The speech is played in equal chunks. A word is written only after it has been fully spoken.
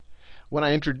when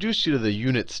I introduced you to the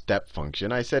unit step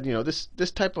function, I said,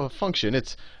 this type of function,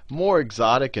 it's more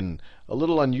exotic and a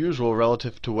little unusual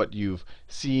relative to what you've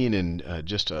seen in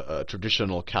just a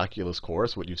traditional calculus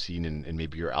course, what you've seen in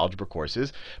maybe your algebra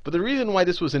courses. But the reason why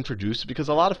this was introduced is because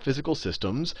a lot of physical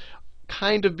systems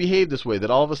kind of behave this way, that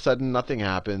all of a sudden nothing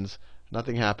happens.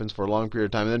 Nothing happens for a long period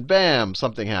of time, and then bam,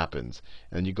 something happens.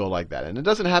 And you go like that. And it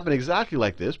doesn't happen exactly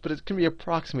like this, but it can be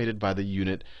approximated by the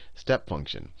unit step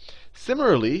function.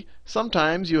 Similarly,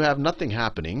 sometimes you have nothing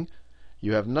happening.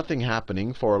 You have nothing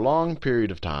happening for a long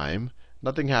period of time.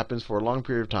 Nothing happens for a long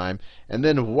period of time, and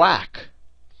then whack!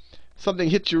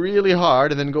 Something hits you really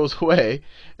hard and then goes away,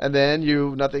 and then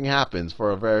nothing happens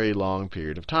for a very long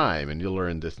period of time. And you'll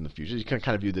learn this in the future. You can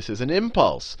kind of view this as an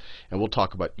impulse. And we'll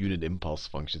talk about unit impulse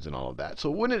functions and all of that. So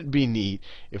wouldn't it be neat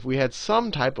if we had some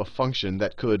type of function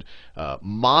that could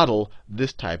model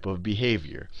this type of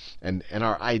behavior? And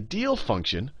our ideal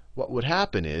function, what would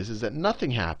happen is that nothing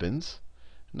happens.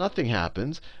 Nothing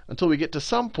happens until we get to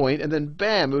some point, and then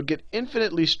bam, it would get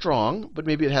infinitely strong, but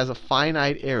maybe it has a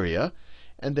finite area.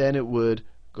 And then it would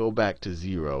go back to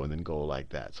 0 and then go like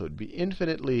that. So it would be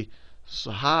infinitely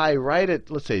high right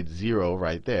at, let's say, 0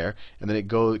 right there. And then it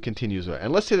continues.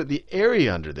 And let's say that the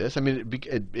area under this, I mean,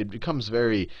 it becomes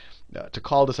very, to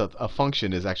call this a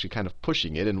function is actually kind of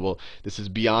pushing it. And this is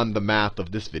beyond the math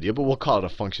of this video, but we'll call it a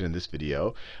function in this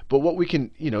video. But what we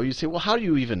can, you say, well, how do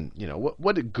you even,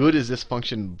 what good is this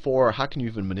function for? How can you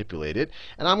even manipulate it?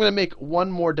 And I'm going to make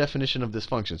one more definition of this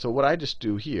function. So what I just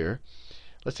do here,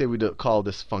 let's say we call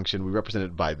this function, we represent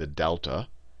it by the delta.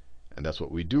 And that's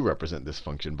what we do represent this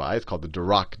function by. It's called the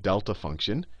Dirac delta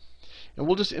function. And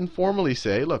we'll just informally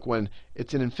say, look, when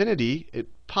it's in infinity, it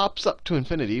pops up to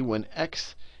infinity when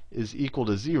x is equal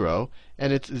to 0.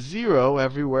 And it's 0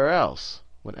 everywhere else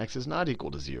when x is not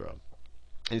equal to 0.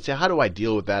 And you say, how do I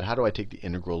deal with that? How do I take the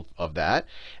integral of that?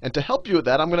 And to help you with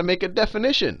that, I'm going to make a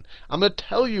definition. I'm going to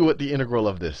tell you what the integral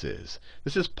of this is.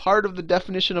 This is part of the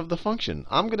definition of the function.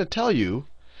 I'm going to tell you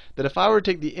that if I were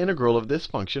to take the integral of this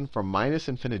function from minus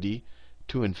infinity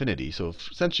to infinity, so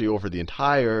essentially over the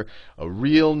entire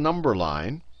real number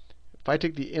line, if I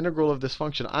take the integral of this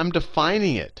function, I'm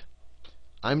defining it.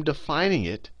 I'm defining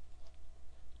it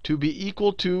to be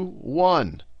equal to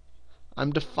 1.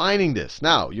 I'm defining this.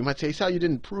 Now, you might say, Sal, you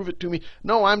didn't prove it to me.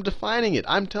 No, I'm defining it.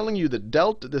 I'm telling you that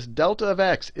this delta of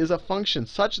x is a function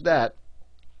such that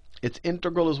its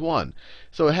integral is 1.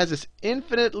 So it has this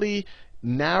infinitely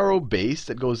narrow base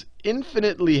that goes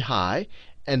infinitely high,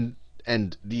 and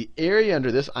the area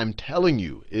under this, I'm telling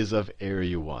you, is of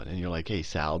area 1. And you're like, hey,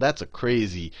 Sal, that's a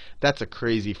crazy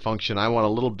function. I want a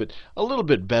little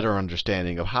bit better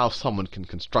understanding of how someone can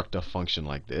construct a function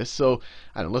like this. So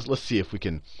I don't know, let's see if we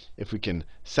can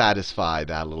satisfy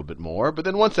that a little bit more. But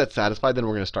then once that's satisfied, then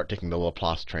we're going to start taking the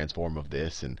Laplace transform of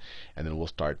this, and then we'll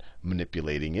start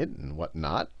manipulating it and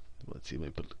whatnot. Let's see,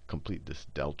 let me complete this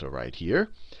delta right here.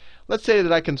 Let's say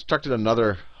that I constructed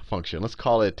another function. Let's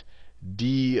call it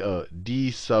d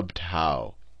sub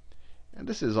tau. And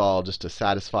this is all just to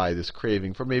satisfy this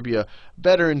craving for maybe a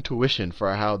better intuition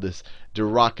for how this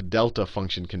Dirac delta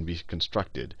function can be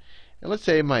constructed. And let's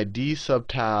say my d sub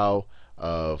tau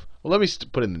of, well, let me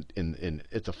put in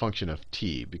it's a function of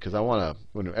t, because I want to,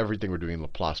 when everything we're doing in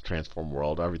Laplace transform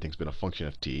world, everything's been a function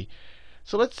of t.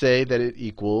 So let's say that it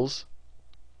equals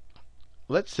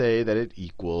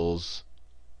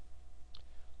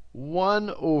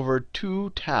 1 over 2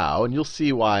 tau, and you'll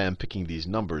see why I'm picking these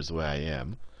numbers the way I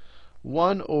am.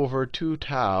 1 over 2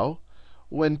 tau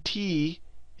when t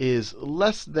is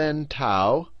less than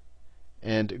tau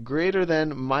and greater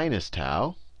than minus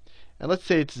tau. And let's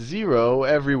say it's 0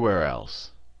 everywhere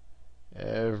else.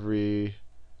 Everywhere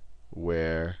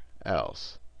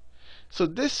else. So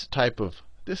this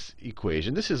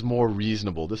equation, this is more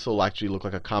reasonable. This will actually look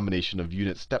like a combination of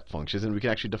unit step functions, and we can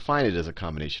actually define it as a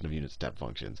combination of unit step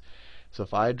functions. So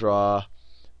if I draw,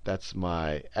 that's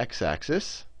my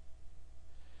x-axis.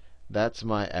 That's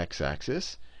my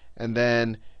x-axis. And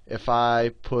then if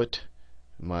I put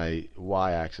my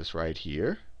y-axis right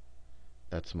here,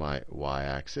 that's my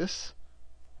y-axis.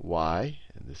 Y,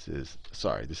 and this is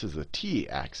the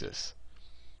t-axis.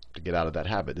 To get out of that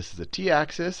habit, this is the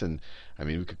t-axis, and I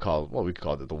mean we could call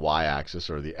it the y-axis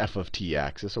or the f of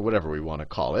t-axis or whatever we want to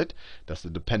call it. That's the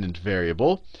dependent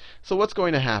variable. So what's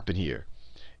going to happen here?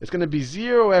 It's going to be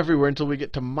 0 everywhere until we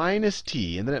get to minus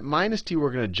t, and then at minus t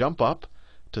we're going to jump up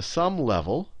to some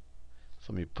level.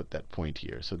 So let me put that point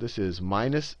here. So this is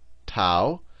minus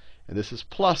tau, and this is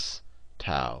plus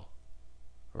tau,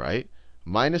 right?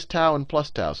 Minus tau and plus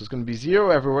tau. So it's going to be 0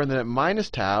 everywhere, and then at minus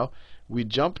tau we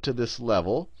jump to this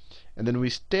level. And then we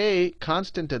stay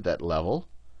constant at that level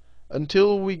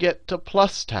until we get to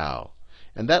plus tau.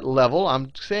 And that level,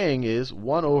 I'm saying, is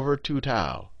 1 over 2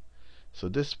 tau. So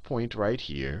this point right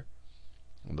here,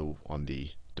 on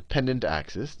the dependent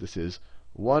axis, this is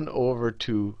 1 over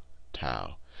 2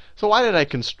 tau. So why did I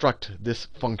construct this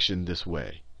function this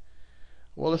way?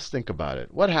 Well, let's think about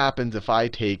it. What happens if I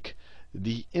take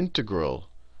the integral?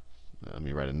 Let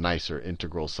me write a nicer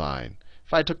integral sign.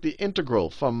 If I took the integral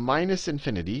from minus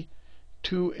infinity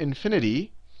to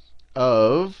infinity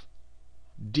of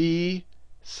d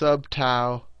sub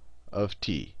tau of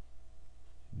t,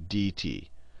 dt,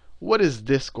 what is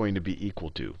this going to be equal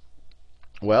to?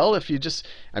 Well, if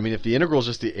the integral is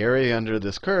just the area under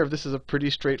this curve, this is a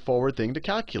pretty straightforward thing to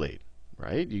calculate,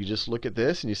 right? You just look at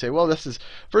this and you say, well, this is,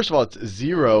 first of all, it's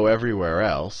 0 everywhere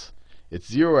else. It's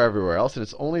 0 everywhere else, and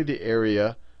it's only the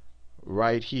area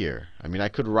right here. I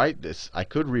could write this. I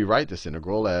could rewrite this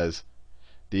integral as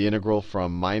the integral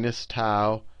from minus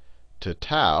tau to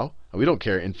tau. And we don't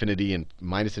care infinity and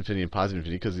minus infinity and positive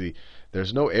infinity because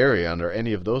there's no area under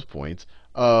any of those points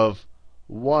of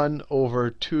 1 over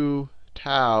 2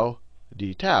 tau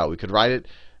d tau. We could write it,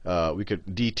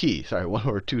 dt, sorry, 1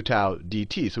 over 2 tau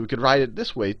dt. So we could write it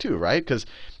this way too, right? Because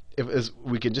as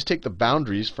we can just take the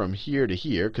boundaries from here to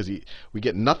here, because we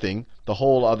get nothing, the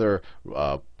whole other,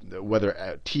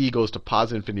 whether t goes to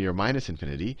positive infinity or minus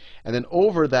infinity, and then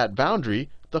over that boundary,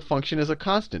 the function is a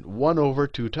constant, 1 over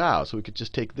 2 tau. So we could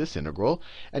just take this integral,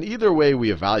 and either way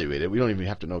we evaluate it. We don't even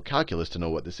have to know calculus to know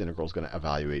what this integral is going to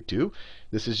evaluate to.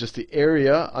 This is just the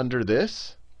area under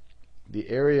this,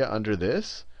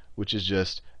 which is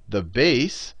just the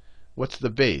base. What's the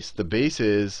base? The base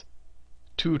is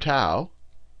 2 tau.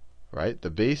 Right? The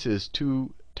base is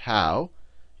 2 tau.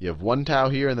 You have 1 tau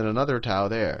here and then another tau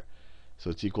there. So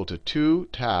it's equal to 2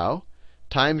 tau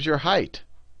times your height.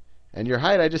 And your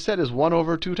height, I just said, is 1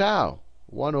 over 2 tau.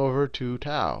 1 over 2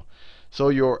 tau. So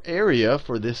your area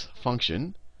for this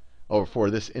function, or for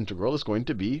this integral, is going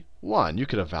to be 1. You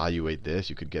could evaluate this.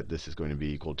 You could get this is going to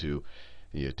be equal to,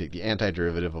 you take the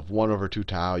antiderivative of 1 over 2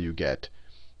 tau. You get,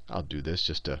 I'll do this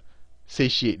just to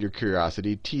satiate your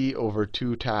curiosity, t over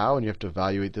 2 tau, and you have to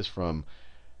evaluate this from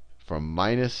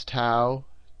minus tau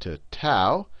to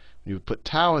tau. When you put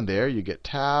tau in there, you get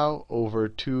tau over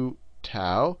 2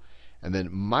 tau, and then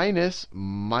minus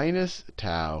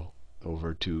tau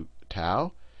over 2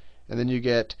 tau. And then you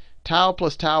get tau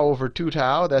plus tau over 2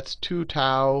 tau. That's 2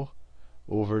 tau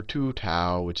over 2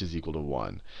 tau, which is equal to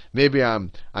 1. Maybe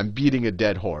I'm beating a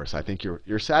dead horse. I think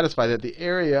you're satisfied that the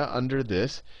area under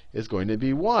this is going to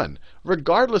be 1,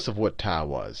 regardless of what tau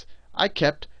was. I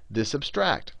kept this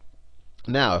abstract.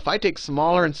 Now, if I take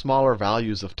smaller and smaller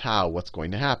values of tau, what's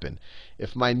going to happen?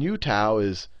 If my new tau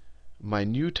is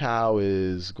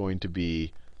going to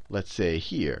be, let's say,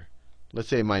 here. Let's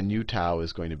say my new tau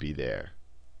is going to be there.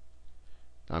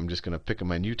 I'm just going to pick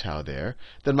my new tau there.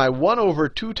 Then my 1 over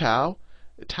 2 tau,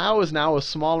 tau is now a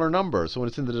smaller number. So when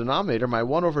it's in the denominator, my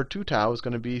 1 over 2 tau is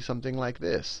going to be something like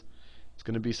this. It's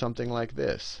going to be something like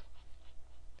this.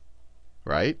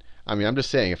 Right? I'm just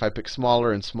saying, if I pick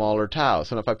smaller and smaller tau,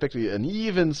 so if I pick an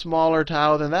even smaller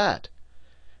tau than that,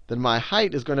 then my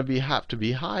height is going to have to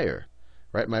be higher.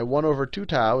 Right? My 1 over 2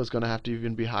 tau is going to have to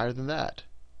even be higher than that.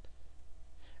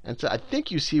 And so I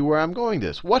think you see where I'm going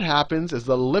this. What happens is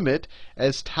the limit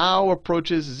as tau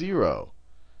approaches 0.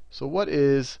 So what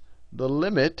is the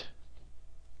limit?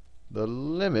 The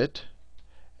limit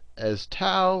as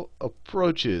tau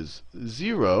approaches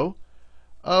 0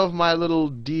 of my little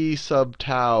d sub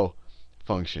tau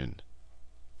function.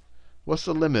 What's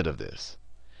the limit of this?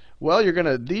 Well,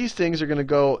 these things are going to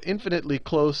go infinitely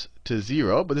close to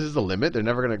 0, but this is the limit. They're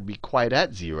never going to be quite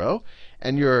at 0.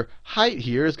 And your height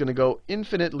here is going to go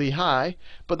infinitely high.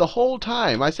 But the whole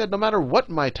time, I said no matter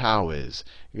what my tau is,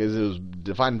 because it was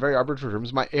defined in very arbitrary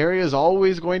terms, my area is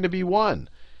always going to be 1.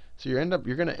 So you're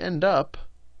going to end up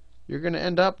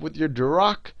with your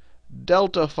Dirac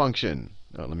delta function.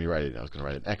 Oh, let me write it. I was going to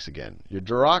write an x again. Your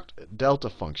Dirac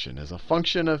delta function is a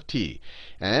function of t.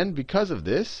 And because of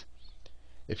this,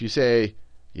 if you say,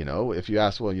 if you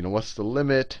ask, well, what's the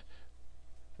limit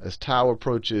as tau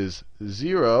approaches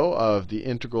 0 of the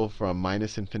integral from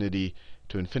minus infinity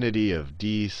to infinity of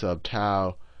d sub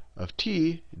tau of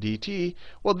t dt,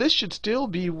 well, this should still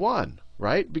be 1,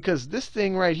 right? Because this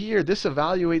thing right here, this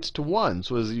evaluates to 1.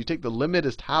 So as you take the limit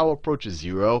as tau approaches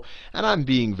 0, and I'm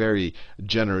being very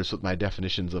generous with my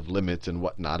definitions of limits and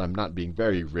whatnot. I'm not being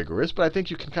very rigorous, but I think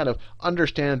you can kind of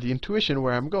understand the intuition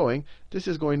where I'm going. This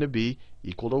is going to be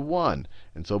equal to 1.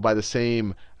 And so by the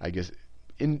same, I guess,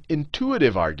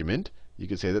 intuitive argument, you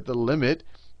could say that the limit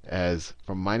as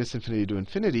from minus infinity to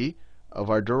infinity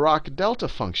of our Dirac delta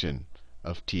function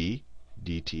of t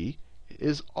dt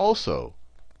is also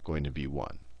going to be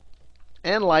 1.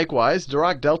 And likewise,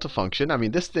 Dirac delta function, I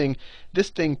mean, this thing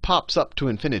pops up to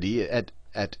infinity at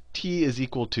t is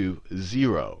equal to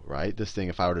 0, right? This thing,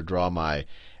 if I were to draw my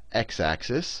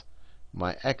x-axis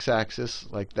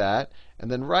like that,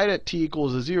 and then right at t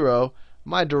equals 0,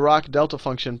 my Dirac delta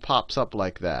function pops up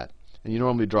like that. And you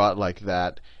normally draw it like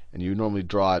that, and you normally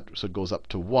draw it so it goes up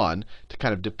to 1 to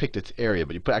kind of depict its area.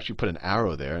 But you actually put an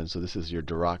arrow there, and so this is your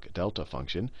Dirac delta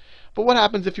function. But what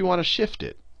happens if you want to shift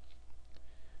it?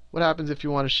 What happens if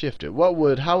you want to shift it?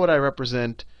 How would I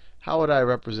represent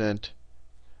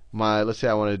my, let's say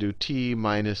I want to do t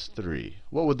minus 3.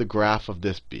 What would the graph of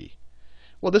this be?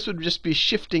 Well, this would just be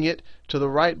shifting it to the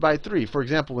right by 3. For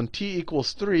example, when t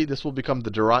equals 3, this will become the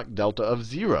Dirac delta of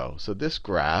 0. So this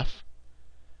graph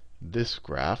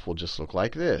will just look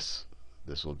like this.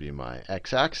 This will be my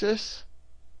x-axis.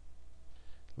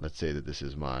 Let's say that this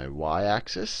is my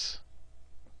y-axis.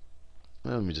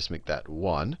 Let me just make that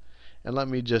 1. And let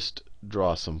me just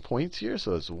draw some points here.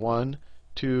 So it's 1,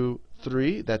 2,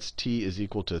 3. That's t is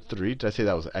equal to 3. Did I say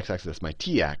that was the x-axis? That's my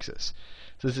t-axis.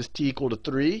 So this is t equal to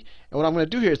 3. And what I'm going to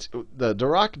do here is the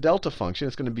Dirac delta function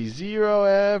is going to be 0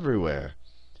 everywhere.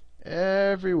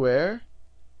 0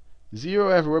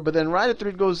 everywhere. But then right at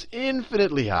 3 it goes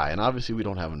infinitely high. And obviously we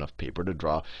don't have enough paper to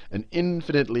draw an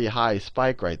infinitely high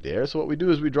spike right there. So what we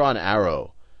do is we draw an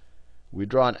arrow. We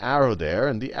draw an arrow there,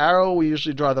 and the arrow, we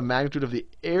usually draw the magnitude of the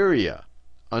area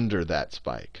under that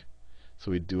spike.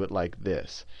 So we do it like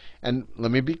this. And let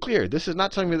me be clear, this is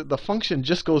not telling me that the function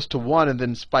just goes to 1 and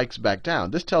then spikes back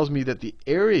down. This tells me that the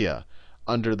area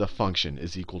under the function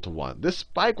is equal to 1. This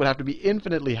spike would have to be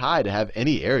infinitely high to have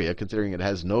any area, considering it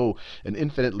has an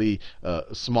infinitely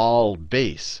small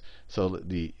base. So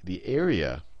the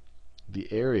area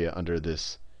under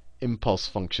this impulse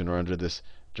function, or under this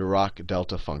Dirac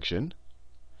delta function.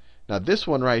 Now this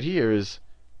one right here is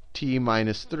t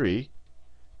minus 3,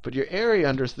 but your area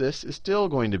under this is still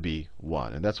going to be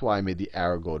 1, and that's why I made the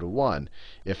arrow go to 1.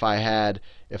 Let's say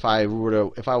I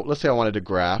wanted to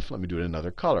graph, let me do it in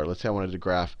another color. Let's say I wanted to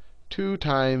graph 2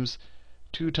 times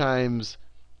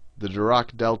the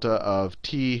Dirac delta of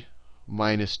t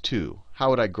minus 2. How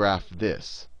would I graph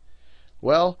this?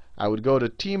 Well, I would go to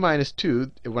t minus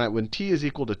 2. When t is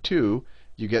equal to 2,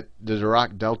 you get the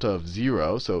Dirac delta of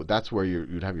 0. So that's where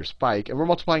you'd have your spike. And we're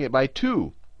multiplying it by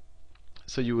 2.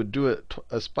 So you would do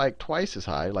a spike twice as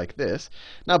high, like this.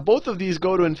 Now, both of these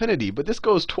go to infinity, but this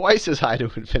goes twice as high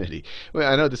to infinity.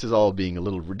 Well, I know this is all being a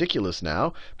little ridiculous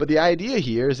now, but the idea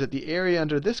here is that the area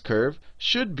under this curve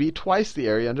should be twice the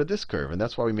area under this curve. And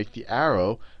that's why we make the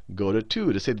arrow go to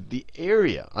 2, to say that the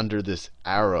area under this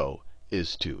arrow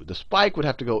is 2. The spike would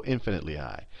have to go infinitely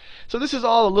high. So this is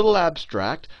all a little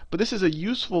abstract, but this is a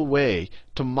useful way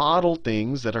to model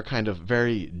things that are kind of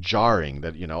very jarring.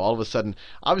 That, all of a sudden,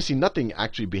 obviously nothing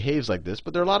actually behaves like this,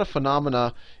 but there are a lot of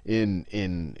phenomena in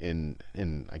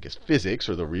I guess physics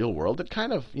or the real world that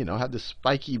kind of have this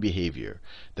spiky behavior.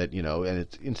 That and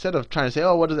it's, instead of trying to say,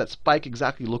 oh, what does that spike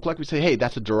exactly look like, we say, hey,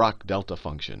 that's a Dirac delta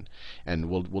function, and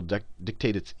we'll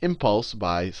dictate its impulse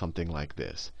by something like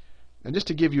this. And just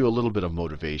to give you a little bit of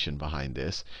motivation behind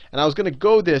this, and I was going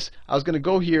to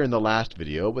go here in the last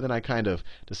video, but then I kind of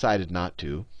decided not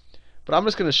to. But I'm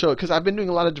just going to show it, because I've been doing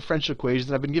a lot of differential equations,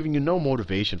 and I've been giving you no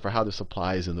motivation for how this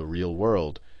applies in the real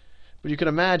world. But you can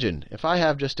imagine, if I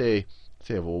have just say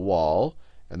I have a wall,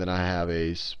 and then I have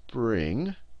a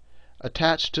spring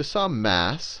attached to some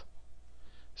mass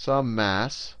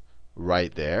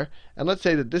right there. And let's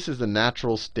say that this is the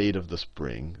natural state of the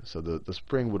spring. So the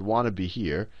spring would want to be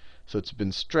here. So it's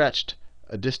been stretched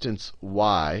a distance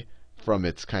y from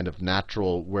its kind of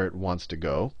natural where it wants to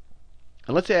go.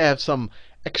 And let's say I have some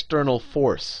external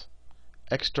force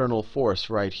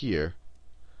right here.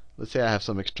 Let's say I have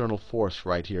some external force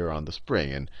right here on the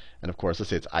spring. And of course,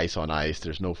 let's say it's ice on ice.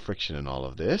 There's no friction in all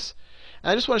of this. And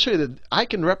I just want to show you that I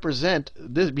can represent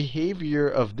the behavior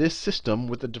of this system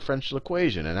with the differential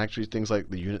equation. And actually things like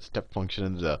the unit step function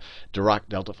and the Dirac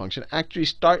delta function actually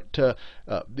start to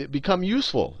become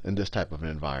useful in this type of an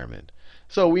environment.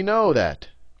 So we know that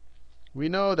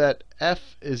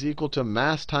F is equal to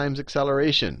mass times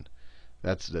acceleration.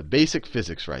 That's the basic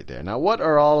physics right there. Now, what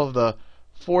are all of the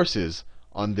forces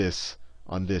on this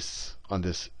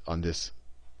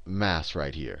mass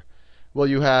right here? Well,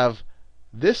 you have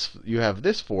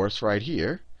this force right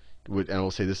here, and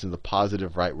we'll say this in the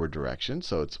positive rightward direction,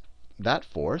 so it's that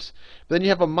force. But then you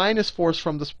have a minus force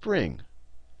from the spring,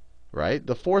 right?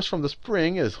 The force from the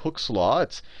spring is Hooke's law.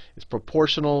 It's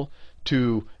proportional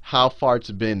to how far it's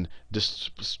been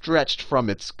stretched from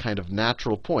its kind of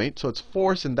natural point. So its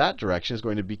force in that direction is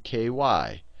going to be ky.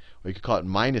 or you could call it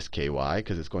minus ky,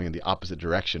 because it's going in the opposite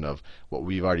direction of what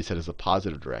we've already said is the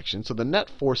positive direction. So the net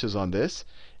forces on this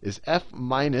is F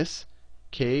minus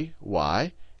ky,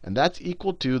 and that's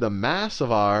equal to the mass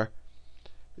of our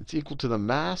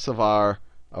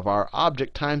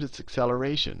object times its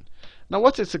acceleration. Now,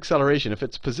 what's its acceleration? If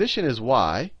its position is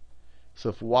y, so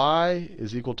if y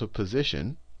is equal to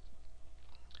position,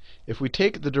 if we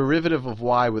take the derivative of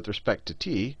y with respect to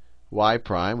t, y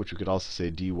prime, which we could also say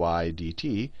dy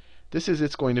dt,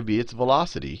 it's going to be its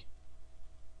velocity.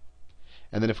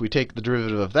 And then if we take the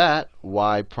derivative of that,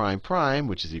 y prime prime,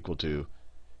 which is equal to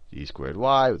d squared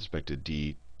y with respect to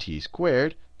dt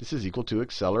squared, this is equal to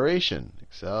acceleration.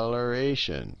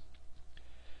 Acceleration.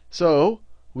 So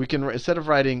we can, instead of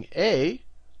writing a,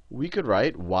 we could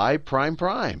write y prime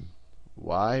prime.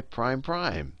 Y prime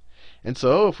prime. And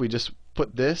so if we just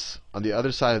put this on the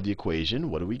other side of the equation,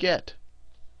 what do we get?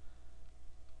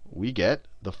 We get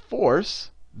the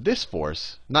force, this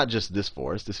force, not just this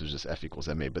force, this is just F equals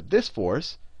ma, but this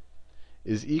force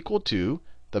is equal to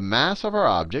the mass of our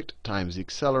object times the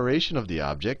acceleration of the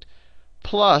object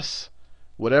plus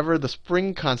whatever the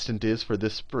spring constant is for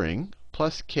this spring,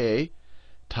 plus k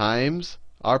times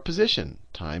our position,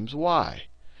 times y.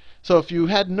 So if you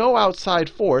had no outside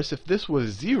force, if this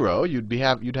was 0, you'd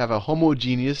have a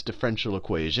homogeneous differential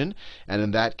equation, and in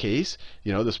that case,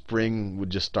 the spring would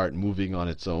just start moving on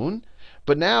its own.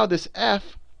 But now this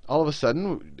F, all of a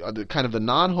sudden, kind of the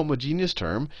non-homogeneous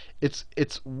term, it's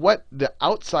what the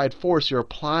outside force you're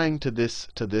applying to this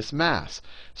mass.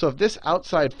 So if this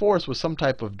outside force was some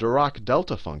type of Dirac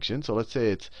delta function, so let's say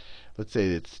it's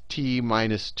t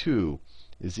minus 2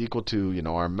 is equal to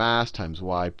our mass times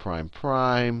y prime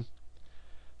prime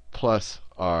plus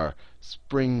our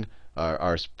spring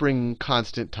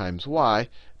constant times y.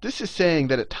 This is saying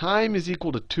that at time is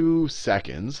equal to 2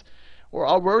 seconds,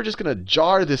 we're just going to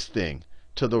jar this thing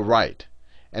to the right.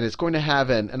 And it's going to have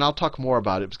and I'll talk more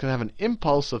about it, it's going to have an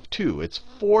impulse of 2. Its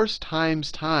force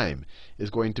times time is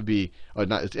going to be,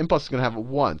 its impulse is going to have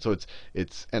 1. So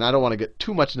it's and I don't want to get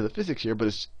too much into the physics here, but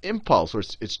its impulse, or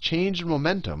its change in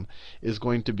momentum, is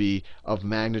going to be of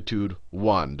magnitude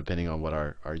 1, depending on what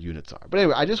our units are. But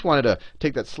anyway, I just wanted to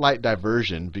take that slight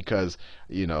diversion because,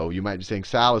 you might be saying,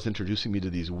 Sal is introducing me to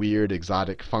these weird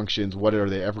exotic functions. What are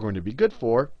they ever going to be good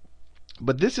for?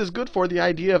 But this is good for the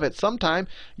idea of at some time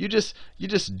you just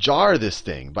jar this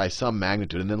thing by some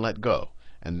magnitude and then let go.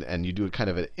 And you do it kind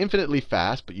of infinitely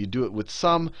fast, but you do it with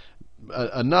some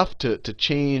enough to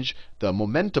change the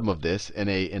momentum of this in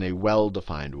a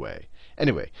well-defined way.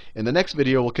 Anyway, in the next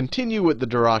video we'll continue with the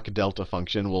Dirac delta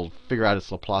function. We'll figure out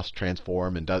its Laplace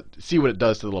transform and see what it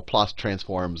does to the Laplace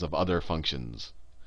transforms of other functions.